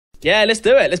Yeah, let's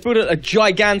do it. Let's build a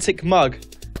gigantic mug.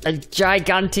 A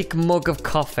gigantic mug of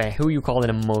coffee. Who are you calling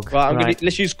a mug? Right,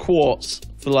 let's use quartz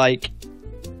for like.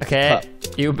 Okay,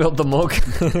 you build the mug.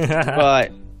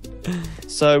 Right.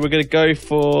 So we're gonna go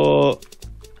for.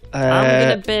 I'm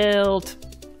gonna build.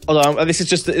 Hold on. This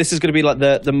is gonna be like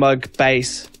the mug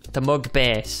base. The mug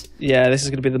base. Yeah, this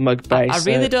is gonna be the mug base. I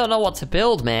really don't know what to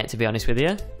build, mate. To be honest with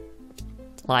you,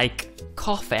 like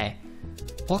coffee.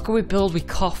 What can we build with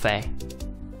coffee?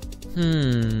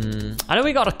 I know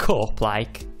we got a cup,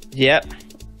 like. Yep.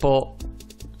 But.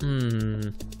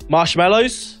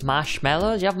 Marshmallows.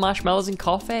 Marshmallows? You have marshmallows in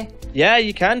coffee? Yeah,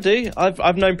 you can do.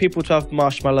 I've known people to have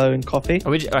marshmallow in coffee.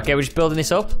 Okay, we're just building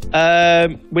this up.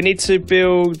 We need to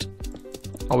build.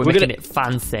 Oh, we're making it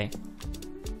fancy.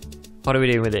 What are we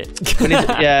doing with it?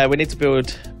 We need to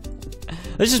build.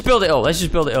 Let's just build it up.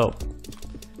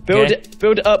 Build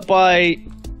it up by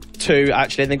 2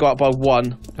 actually, and then go up by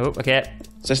 1. Oh, okay.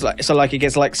 So it's like it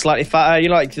gets like slightly fatter. You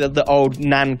know, like the old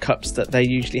nan cups that they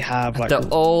usually have. Like the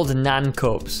old nan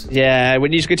cups. Yeah,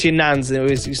 when you used to go to your nans, they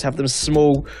always used to have them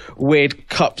small, weird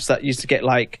cups that used to get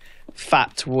like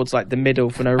fat towards like the middle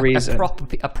for no reason. A proper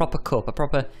cup, a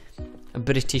proper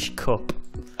British cup.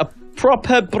 A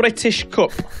proper British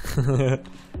cup. So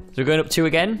we're going up 2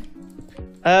 again.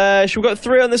 Should we go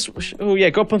 3 on this? Oh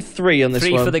yeah, go up on 3 on this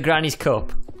 3 one. 3 for the granny's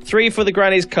cup. 3 for the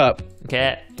granny's cup.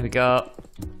 Okay, here we go.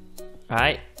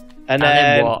 Right. And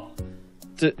then what?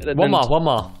 One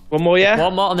more. One more, yeah?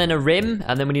 One more and then a rim,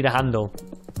 and then we need a handle.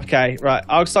 Okay, right.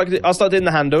 I'll start doing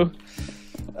the handle.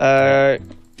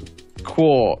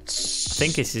 Quartz. I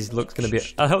think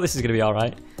I hope this is gonna be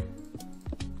alright.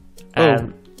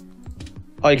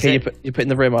 Okay, you're putting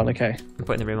the rim on, okay. I'm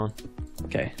putting the rim on.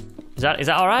 Okay. Is that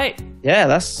alright? Yeah,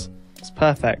 that's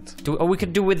perfect. We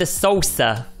could do with the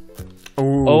salsa.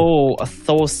 Ooh. Oh, a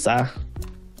salsa.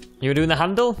 You were doing the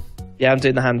handle? Yeah, I'm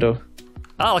doing the handle.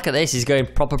 Oh, look at this. He's going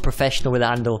proper professional with the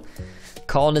handle.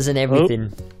 Corners and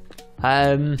everything.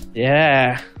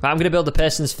 Yeah. I'm going to build the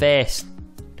person's face.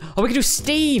 Oh, we can do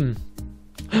steam.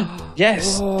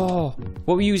 Yes. Oh.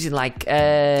 What are we using? Like,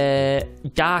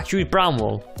 dark, should we use brown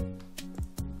wool?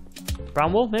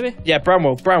 Brown wool, maybe? Yeah, brown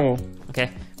wool.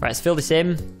 Okay. Right, let's fill this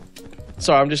in.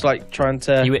 Sorry, I'm just like trying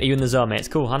to... You in the zone, mate. It's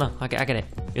cool, Hannah. I get it.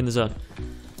 You're in the zone.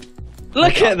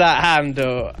 Look at that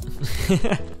handle.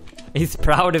 He's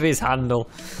proud of his handle.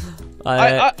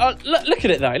 Look at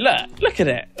it though. Look at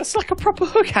it. It's like a proper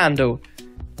hook handle.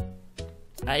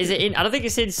 Is it in? I don't think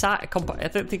it's in. I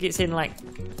don't think it's in like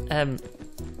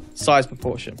size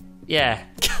proportion. Yeah.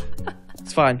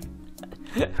 It's fine.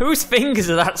 Whose fingers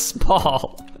are that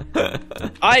small?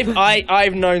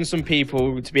 I've known some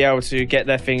people to be able to get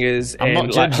their fingers in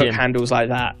like hook handles like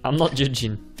that. I'm not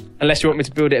judging. Unless you want me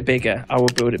to build it bigger, I will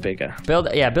build it bigger. Build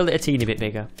it a teeny bit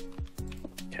bigger.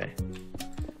 Okay.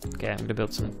 Okay, I'm gonna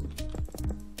build some.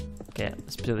 Okay,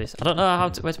 let's do this. I don't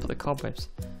know where to put the cobwebs.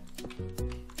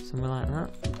 Somewhere like that.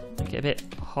 Make it a bit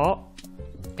hot.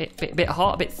 Bit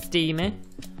hot, a bit steamy.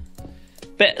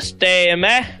 Bit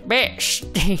steamy.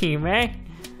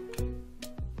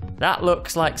 That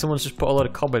looks like someone's just put a load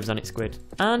of cobwebs on it, Squid.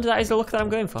 And that is the look that I'm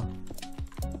going for.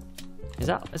 Is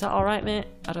that all right, mate?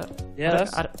 I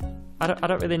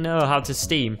don't really know how to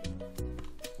steam.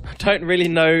 I don't really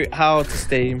know how to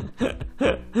steam.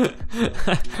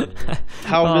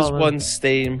 How does one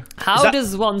steam? How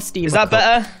does one steam? Is that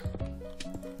better?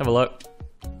 Have a look.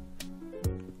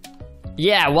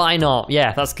 Yeah, why not?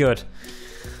 Yeah, that's good.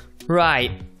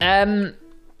 Right.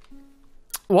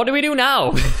 What do we do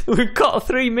now? We've got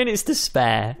 3 minutes to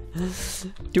spare.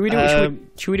 Do we do?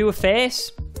 Should we do a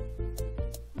face?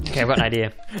 Okay, I've got an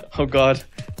idea. Oh God.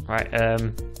 Right.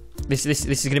 This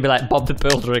is gonna be like Bob the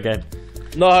Builder again.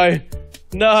 No.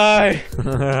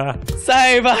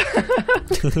 Save.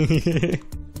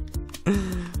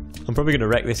 I'm probably gonna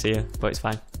wreck this here, but it's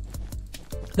fine.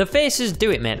 The faces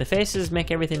do it, mate. The faces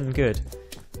make everything good.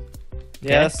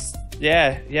 Yes.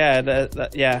 Yeah. Yeah.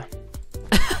 Yeah.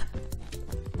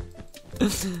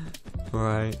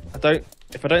 Right.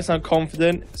 If I don't sound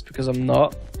confident, it's because I'm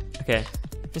not. Okay.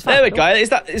 There we go.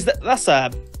 That's a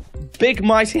big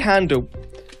mighty handle.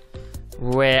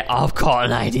 Wait, I've got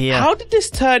an idea. How did this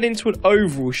turn into an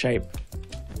oval shape?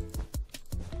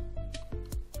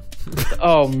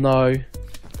 Oh no.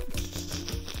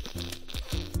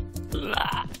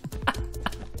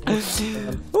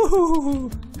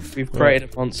 We've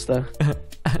created a monster.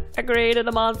 I created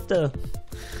a monster.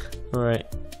 Alright.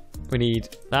 We need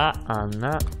that and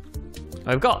that.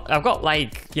 I've got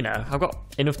like, you know, I've got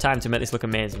enough time to make this look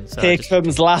amazing. So Here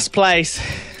comes last place.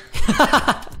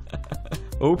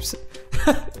 Oops.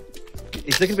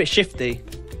 He's looking a bit shifty.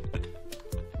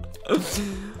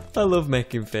 I love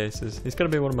making faces. It's gonna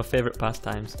be one of my favourite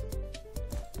pastimes.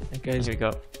 Okay, Here we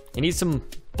go. You need some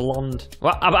blonde.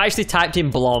 Well, I've actually typed in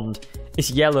blonde. It's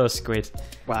yellow squid.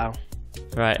 wow.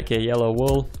 Right, okay, yellow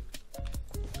wool.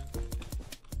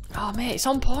 Oh, mate, it's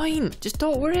on point. Just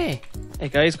don't worry. There you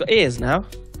go. He's got ears now.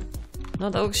 No,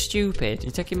 that looks stupid.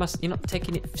 You're not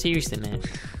taking it seriously, mate.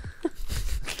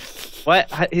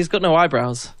 What? He's got no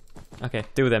eyebrows. Okay,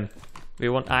 do them. We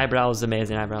want eyebrows,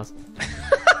 amazing eyebrows.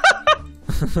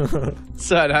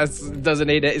 So doesn't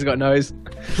need it. He's got a nose.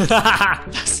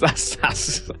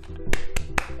 that's.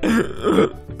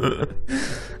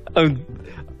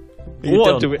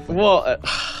 What do we? What?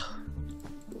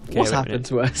 Okay, what's happened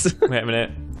to us? Wait a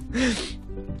minute.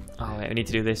 Oh wait, we need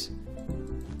to do this.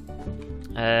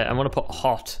 I want to put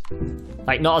hot,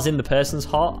 like not as in the person's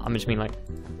hot. I just mean like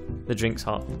the drink's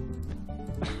hot.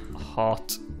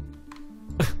 Hot.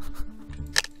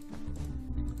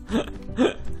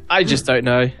 I just don't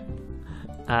know.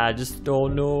 I just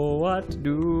don't know what to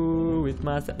do with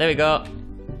myself. There we go.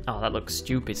 Oh, that looks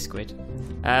stupid, squid.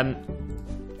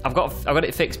 I've got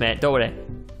it fixed, mate. Don't worry.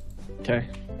 Okay.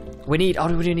 We need. Oh,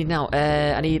 what do we need now?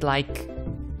 I need like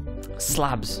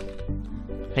slabs.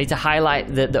 I need to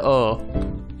highlight the O.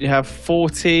 You have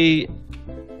 40. Can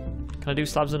I do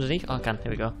slabs underneath? Oh, I can.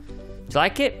 Here we go. Do you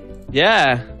like it?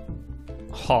 Yeah.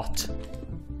 Hot.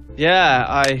 Yeah.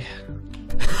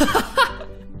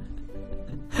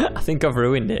 I think I've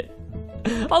ruined it.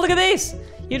 Oh, look at this!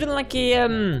 You've done like a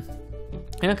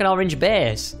like an orange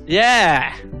base.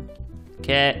 Yeah.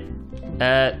 Okay.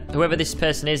 Whoever this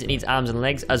person is, it needs arms and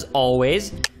legs, as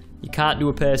always. You can't do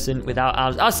a person without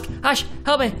arms. Ash,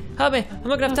 help me, help me. I'm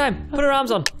not gonna have time. Put her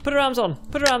arms on, put her arms on,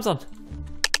 put her arms on.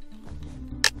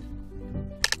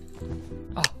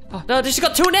 Oh, no, she's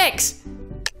got 2 necks.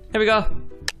 Here we go.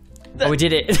 Oh, we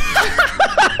did it.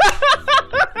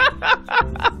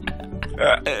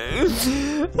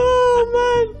 Oh,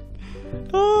 man.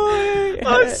 Oh,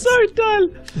 I'm so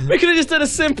done. We could have just done a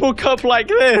simple cup like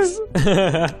this.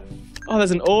 Oh,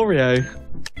 there's an Oreo.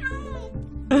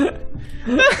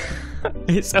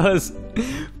 It's us.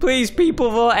 Please,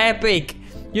 people, vote epic.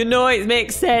 You know it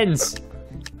makes sense.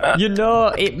 You know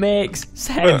it makes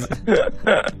sense.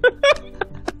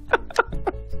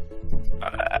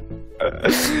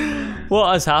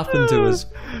 What has happened to us?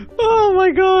 Oh my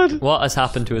god. What has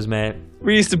happened to us, mate?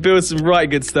 We used to build some right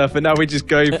good stuff, and now we just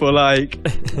go for like,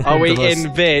 are we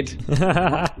in vid? Wait,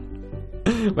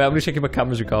 I'm just checking my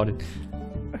camera's recording.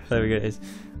 There we go, it is.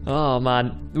 Oh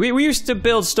man, we used to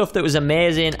build stuff that was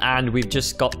amazing, and we've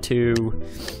just got to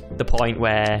the point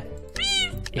where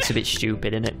it's a bit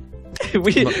stupid, isn't it?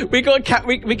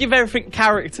 we give everything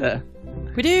character.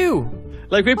 We do.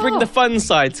 Like we bring the fun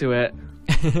side to it.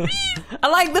 I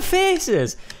like the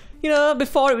faces. You know,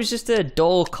 before it was just a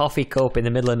dull coffee cup in the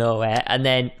middle of nowhere, and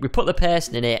then we put the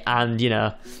person in it, and you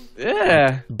know,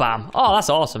 yeah, bam. Oh,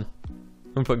 that's awesome.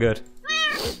 I'm put good.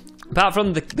 Apart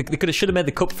from they should have made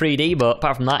the cup 3D, but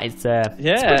apart from that, it's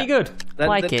pretty good. I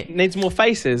like it. Needs more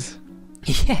faces.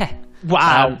 Yeah.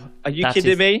 Wow. Are you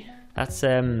kidding me? That's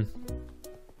I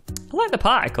like the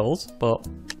particles, but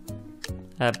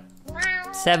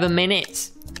 7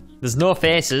 minutes. There's no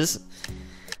faces.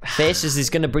 Faces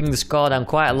is going to bring the score down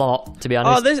quite a lot, to be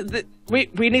honest. Oh,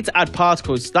 we need to add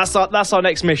particles. That's our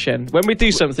next mission. When we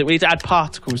do something, we need to add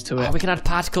particles to it. Oh, we can add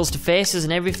particles to faces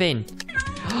and everything.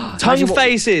 Tongue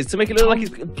faces to make it look like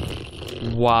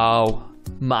it's... Wow.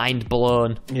 Mind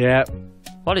blown. Yeah.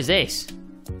 What is this?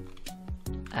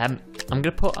 I'm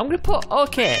gonna put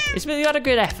okay. You had a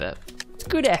good effort. It's a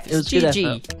good effort. It's good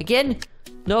GG. effort. Again,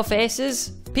 no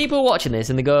faces. People watching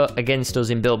this and they go against us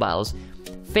in build battles.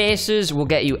 Faces will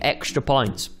get you extra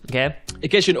points. Okay. It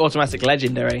gets you an automatic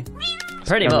legendary.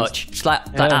 Pretty much. Just like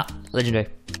that. Legendary.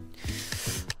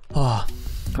 Oh.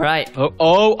 Right. Oh!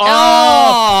 Look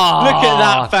at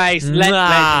that face.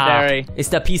 Legendary. It's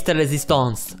the piece de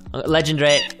resistance.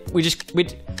 Legendary.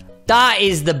 That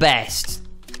is the best.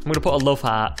 I'm gonna put a love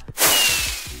heart.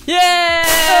 Yay!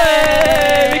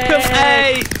 Hey, become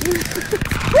 8.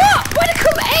 What? Why did it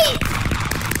come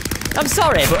 8? I'm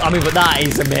sorry, but that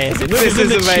is amazing. Look This at is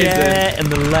the amazing. chair and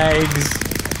the legs.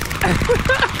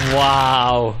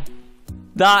 Wow.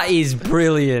 That is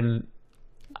brilliant.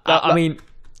 I mean,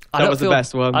 that was the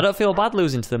best one. I don't feel bad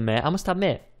losing to them, mate. I must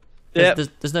admit.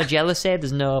 There's no jealousy.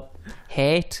 There's no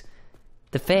hate.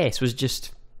 The face was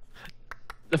just...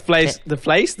 The face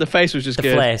was just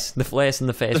good. The face and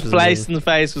the face was The face amazing. and the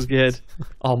face was good.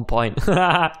 On point.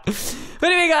 But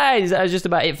anyway, guys, that was just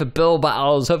about it for Build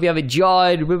Battles. Hope you have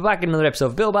enjoyed. We'll be back in another episode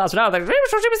of Build Battles. For now, thanks very much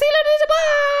for watching. See you later. Bye.